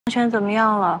圈怎么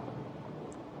样了？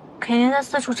肯定在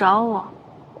四处找我。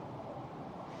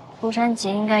涂山璟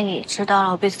应该也知道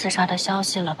了我被刺杀的消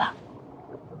息了吧？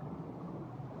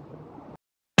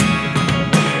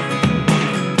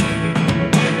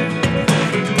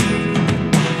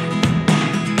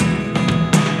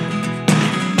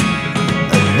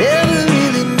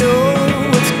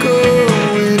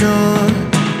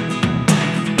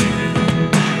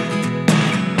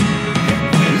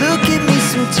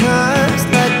 Sometimes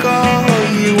like all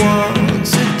you want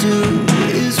to do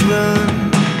is run.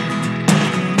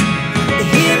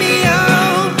 Hear me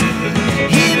out,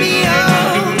 hear me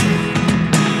out.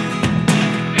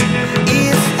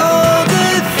 It's all the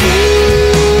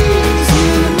things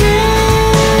you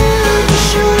never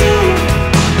show.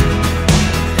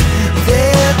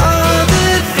 There are the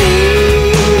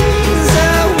things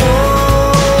I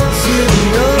want to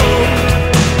know.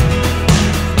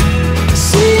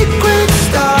 Secrets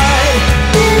start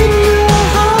in your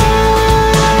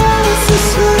heart so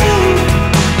slow.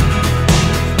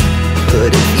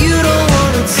 But if you don't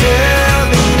wanna tell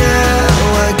me now,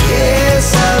 I guess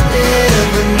I'll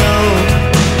never know.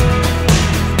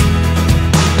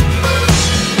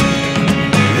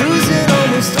 Losing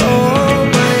almost all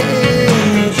my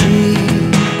energy.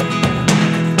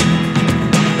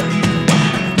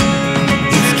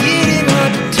 It's getting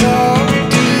hard to talk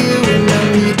to you, and I'm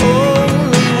the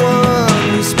only one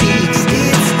who speaks.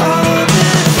 It's all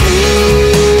the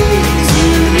things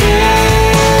you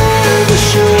never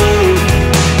show.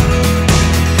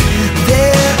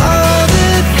 There are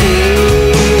the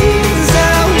things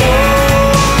I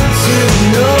want to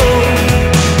know.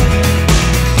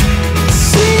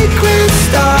 Secrets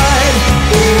start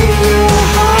in your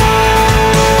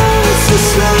heart so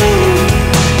slow.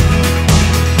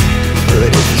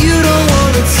 But if you don't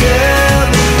wanna tell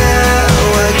me now,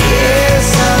 I guess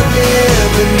I'll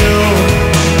never know.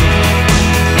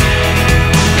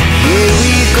 Here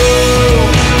we go,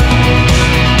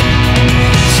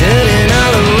 turning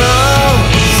all the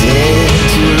wrongs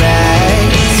into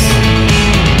rights.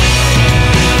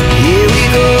 Here we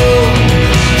go,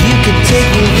 you could take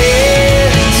me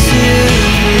there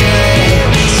tonight.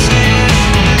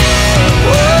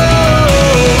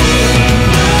 Whoa,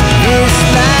 this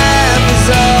life is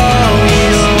all we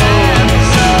own.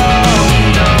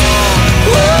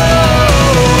 Whoa,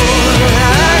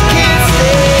 I can't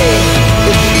stay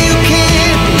if you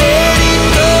can't let it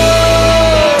go.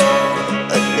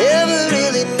 I never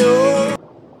really know.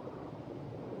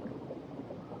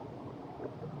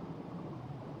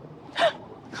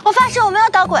 我发誓我没有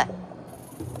捣鬼，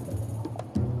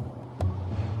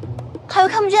他又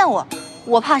看不见我，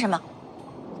我怕什么？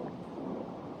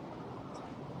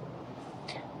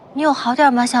你有好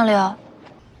点吗，相柳？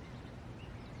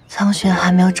苍轩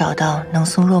还没有找到能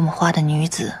送落寞花的女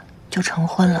子，就成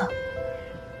婚了。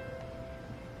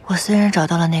我虽然找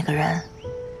到了那个人，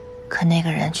可那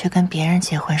个人却跟别人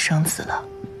结婚生子了。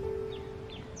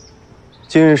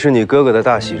今日是你哥哥的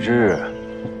大喜之日，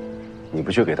你不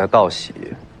去给他道喜，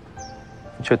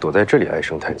却躲在这里唉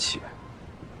声叹气。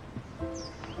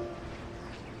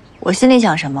我心里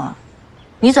想什么，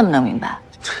你怎么能明白？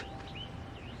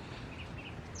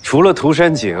除了涂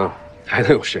山璟，还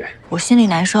能有谁？我心里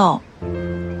难受，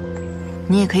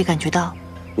你也可以感觉到。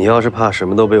你要是怕什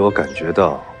么都被我感觉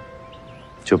到，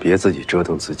就别自己折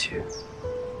腾自己。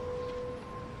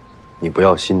你不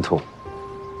要心痛，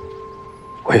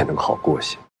我也能好过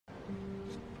些。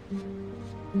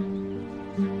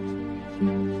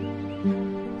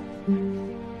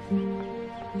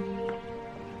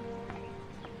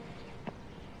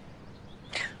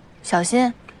小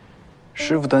心，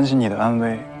师傅担心你的安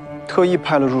危，特意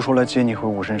派了入收来接你回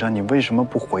武神山，你为什么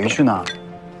不回去呢？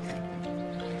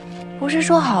不是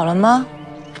说好了吗？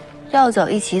要走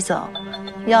一起走，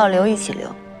要留一起留。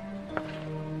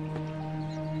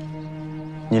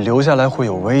你留下来会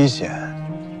有危险。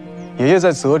爷爷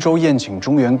在泽州宴请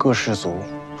中原各氏族，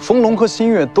风龙和新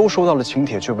月都收到了请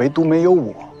帖，却唯独没有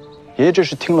我。爷爷这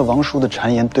是听了王叔的谗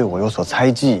言，对我有所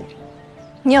猜忌。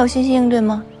你有信心应对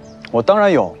吗？我当然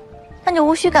有。那你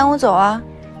无需赶我走啊。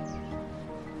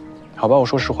好吧，我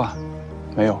说实话，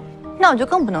没有。那我就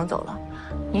更不能走了。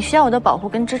你需要我的保护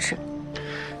跟支持。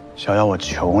小妖，我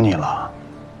求你了，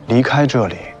离开这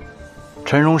里。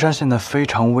陈荣山现在非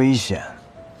常危险。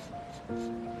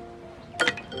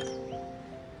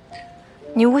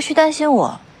你无需担心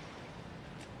我，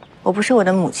我不是我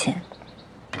的母亲。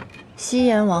西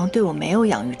阎王对我没有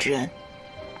养育之恩。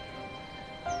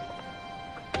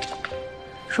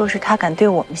若是他敢对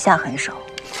我们下狠手，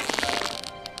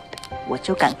我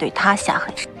就敢对他下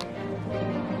狠手。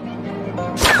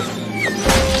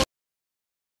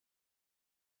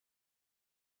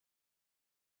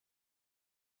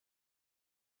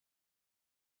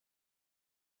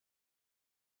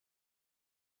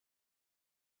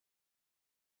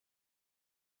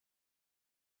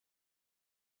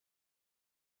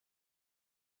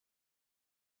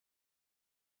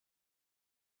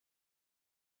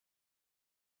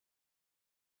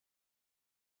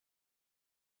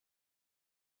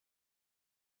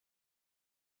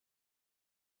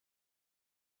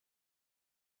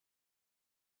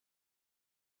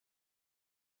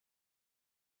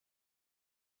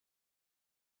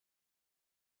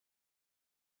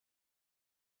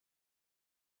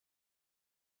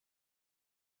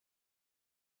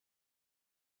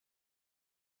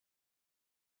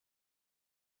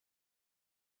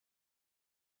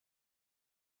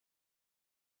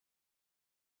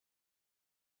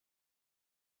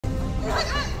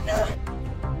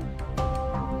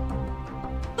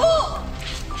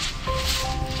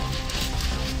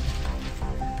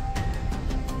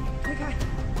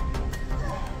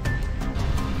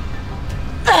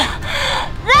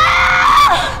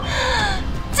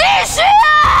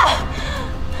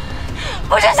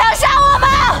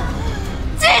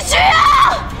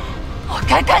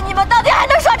看看你们到底还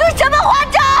能耍出什么花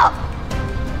招！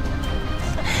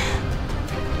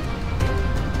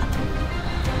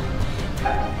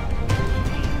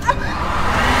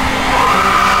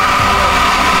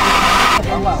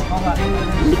缓缓，飞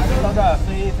到这儿，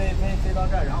飞到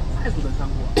这儿，然后快速的穿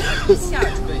过，一下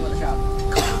穿过了这儿。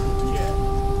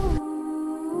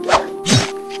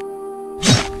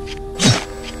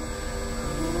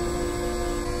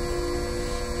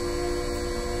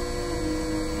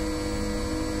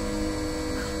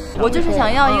我就是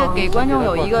想要一个给观众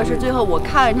有一个是最后我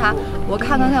看着他，我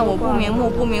看我不瞑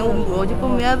目，我就不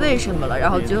明白为什么了。然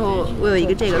后最后我有一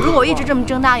个这个，如果我一直这么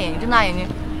睁大眼睛，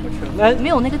没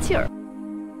有那个劲儿。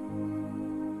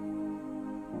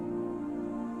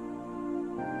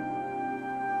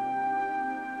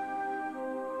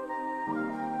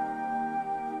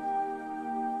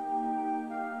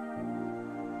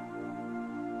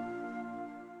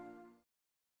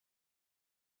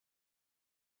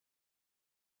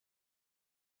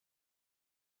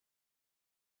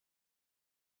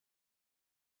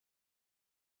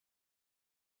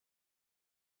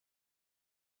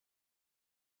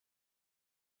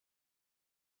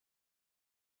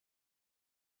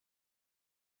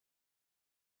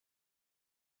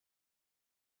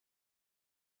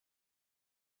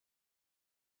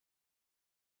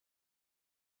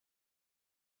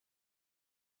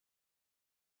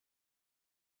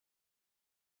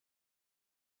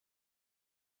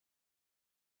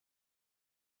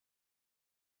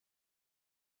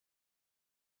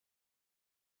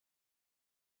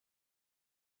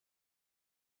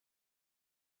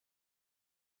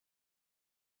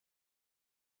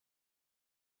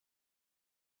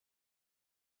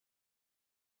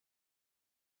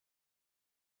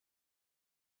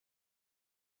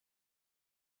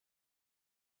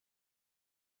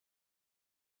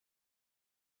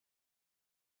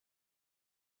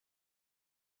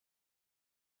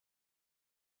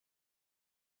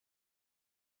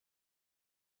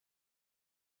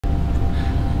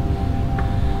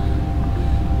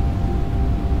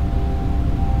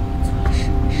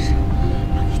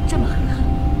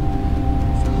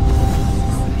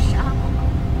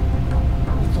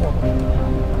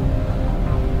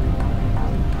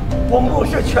我目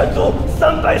视全族347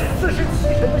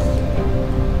人的性命。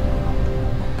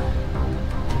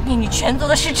灭你全族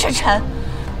的是赤辰，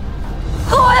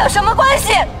和我有什么关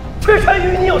系？赤辰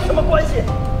与你有什么关系？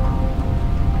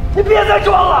你别再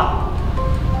装了！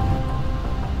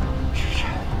赤辰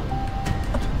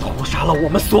屠杀了我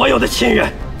们所有的亲人，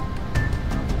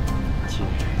今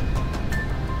日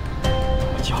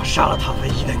我就要杀了他唯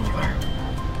一的女儿。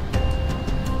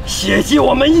血祭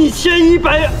我们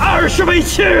1120位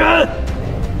亲人，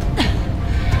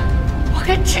我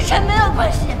跟赤辰没有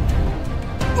关系，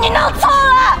你弄错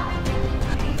了。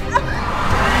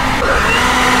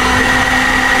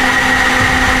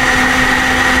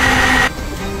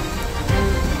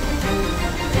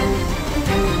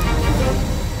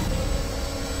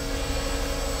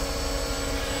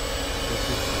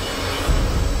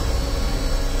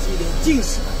祭奠进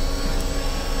士，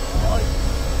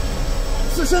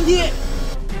此身体